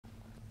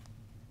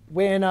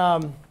when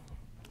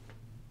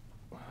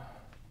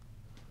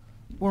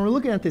we're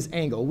looking at this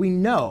angle, we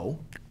know,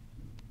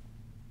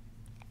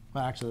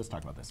 well, actually, let's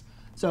talk about this.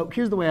 So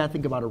here's the way I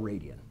think about a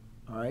radian.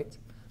 All right?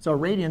 So a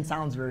radian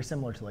sounds very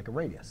similar to like a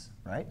radius,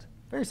 right?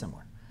 Very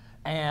similar.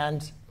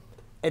 And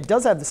it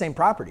does have the same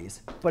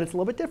properties, but it's a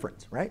little bit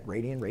different, right?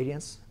 Radian,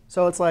 radians.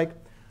 So it's like,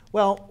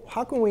 well,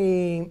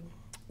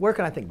 where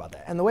can I think about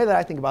that? And the way that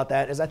I think about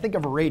that is I think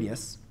of a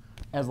radius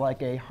as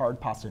like a hard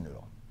pasta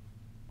noodle.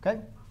 OK?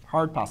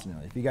 Hard pasta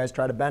noodle. If you guys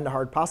try to bend a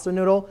hard pasta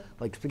noodle,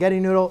 like spaghetti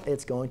noodle,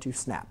 it's going to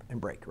snap and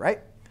break,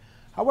 right?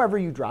 However,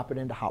 you drop it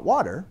into hot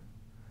water,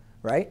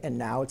 right? And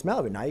now it's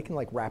melted. Now you can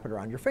like wrap it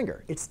around your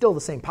finger. It's still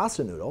the same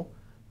pasta noodle,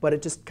 but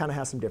it just kind of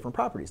has some different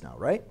properties now,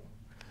 right?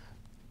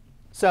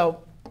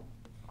 So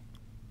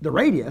the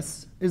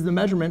radius is the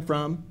measurement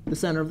from the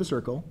center of the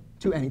circle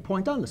to any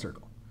point on the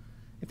circle.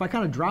 If I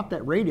kind of drop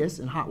that radius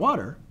in hot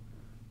water,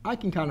 I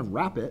can kind of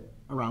wrap it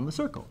around the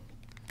circle.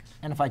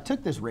 And if I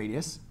took this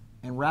radius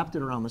and wrapped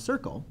it around the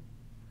circle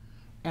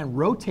and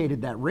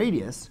rotated that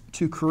radius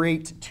to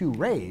create two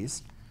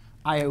rays,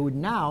 I would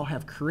now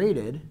have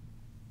created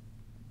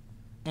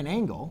an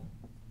angle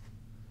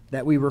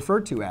that we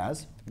refer to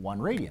as 1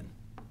 radian.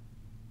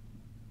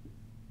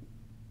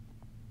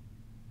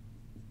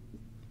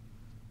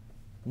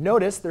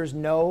 Notice there's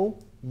no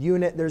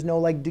unit, there's no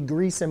like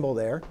degree symbol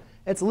there.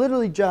 It's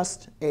literally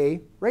just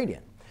a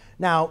radian.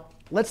 Now,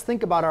 let's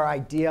think about our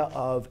idea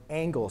of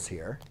angles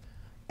here.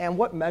 And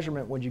what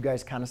measurement would you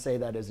guys kind of say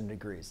that is in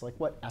degrees? Like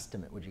what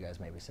estimate would you guys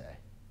maybe say?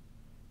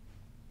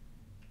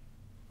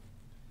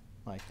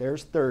 Like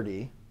there's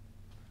 30.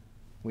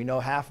 We know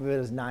half of it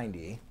is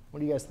 90. What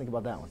do you guys think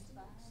about that one?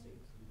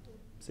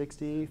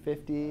 60,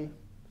 50,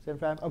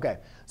 75? OK.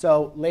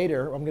 So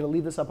later, I'm going to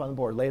leave this up on the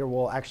board. Later,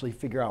 we'll actually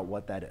figure out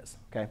what that is.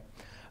 OK.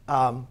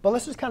 But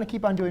let's just kind of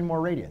keep on doing more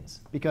radians.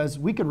 Because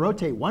we could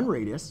rotate 1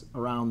 radius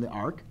around the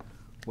arc.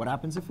 What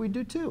happens if we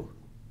do 2?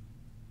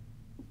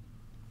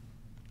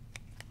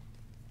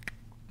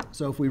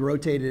 So if we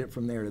rotated it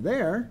from there to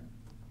there,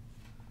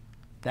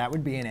 that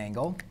would be an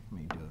angle.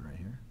 Let me do it right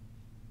here.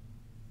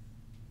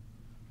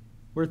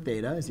 Where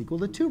theta is equal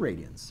to 2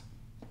 radians.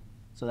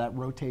 So that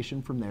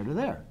rotation from there to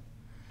there.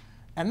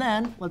 And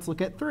then let's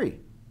look at 3.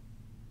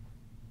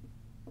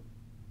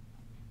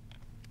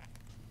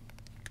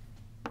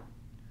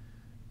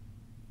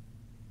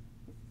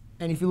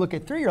 And if you look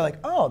at 3, you're like,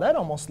 oh, that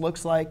almost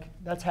looks like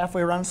that's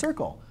halfway around a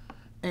circle.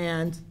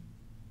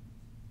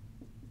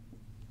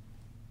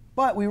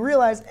 But we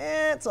realize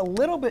it's a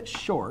little bit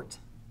short.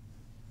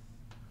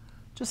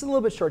 Just a little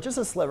bit short, just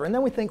a sliver. And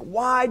then we think,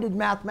 why did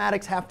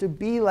mathematics have to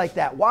be like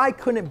that? Why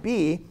couldn't it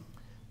be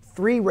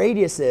 3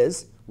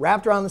 radiuses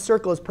wrapped around the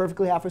circle is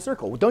perfectly half a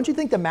circle? Well, don't you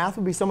think the math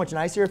would be so much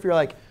nicer if you're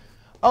like,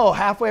 oh,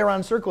 halfway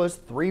around a circle is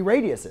 3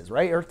 radiuses,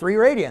 right? Or 3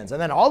 radians. And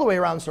then all the way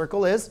around the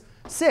circle is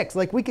 6.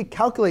 Like we could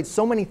calculate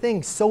so many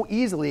things so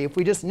easily if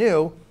we just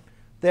knew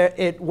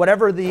that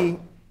whatever the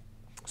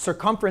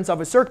circumference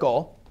of a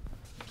circle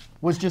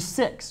was just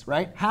 6,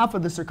 right? Half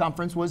of the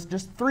circumference was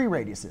just 3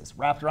 radiuses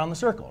wrapped around the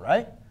circle,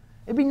 right?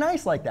 It'd be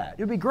nice like that.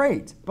 It'd be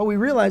great. But we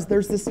realize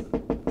there's this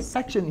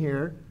section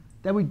here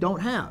that we don't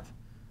have,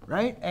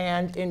 right?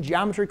 And in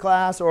geometry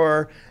class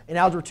or in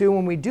Algebra 2,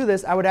 when we do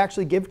this, I would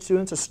actually give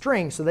students a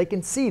string so they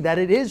can see that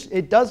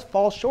it does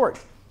fall short.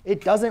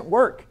 It doesn't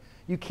work.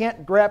 You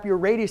can't grab your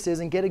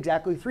radiuses and get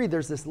exactly 3.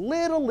 There's this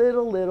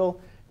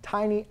little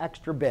tiny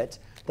extra bit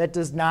that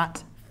does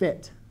not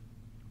fit,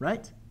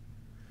 right?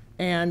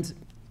 And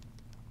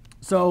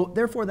so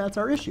therefore, that's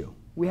our issue.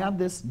 We have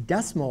this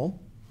decimal,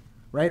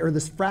 right, or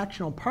this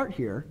fractional part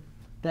here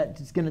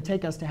that is going to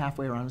take us to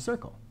halfway around a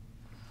circle.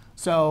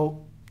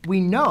 So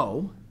we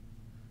know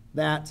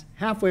that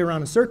halfway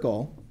around a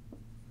circle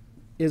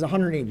is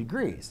 180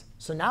 degrees.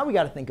 So now we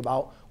got to think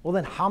about, well,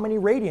 then how many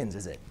radians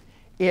is it?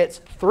 It's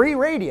 3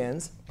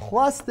 radians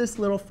plus this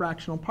little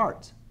fractional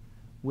part,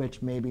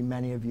 which maybe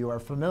many of you are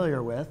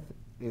familiar with,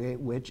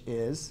 which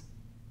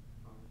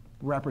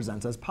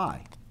represents as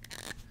pi.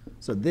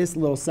 So this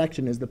little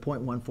section is the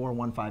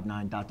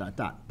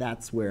 0.14159 ...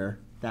 That's where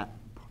that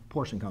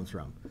portion comes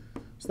from.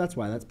 So that's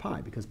why that's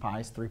pi, because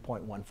pi is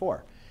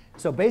 3.14.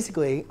 So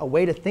basically, a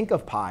way to think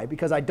of pi,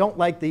 because I don't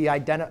like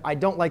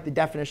the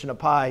definition of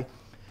pi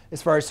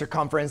as far as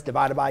circumference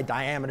divided by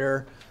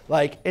diameter.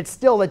 Like it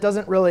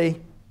doesn't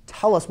really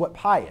tell us what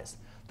pi is.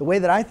 The way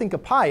that I think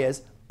of pi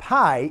is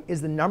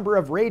the number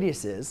of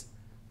radiuses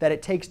that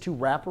it takes to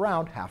wrap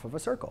around half of a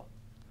circle.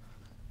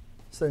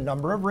 So the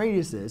number of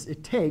radiuses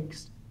it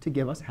takes to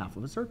give us half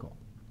of a circle.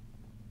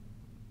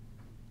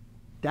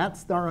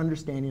 That's our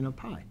understanding of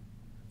pi.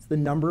 It's the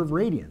number of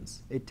radians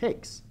it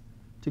takes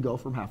to go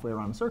from halfway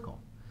around a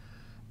circle.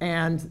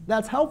 And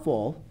that's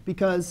helpful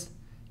because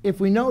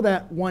if we know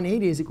that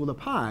 180 is equal to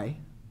pi,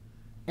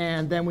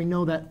 and then we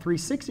know that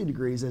 360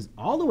 degrees is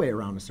all the way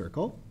around a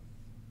circle,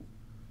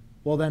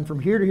 well, then from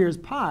here to here is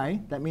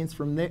pi. That means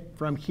from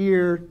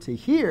here to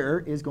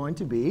here is going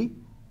to be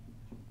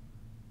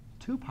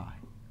 2 pi.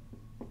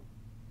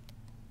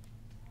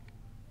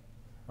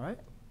 Right?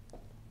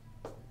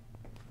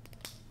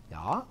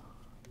 Yeah?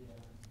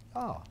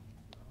 Oh.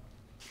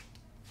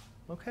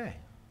 OK.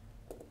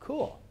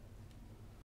 Cool.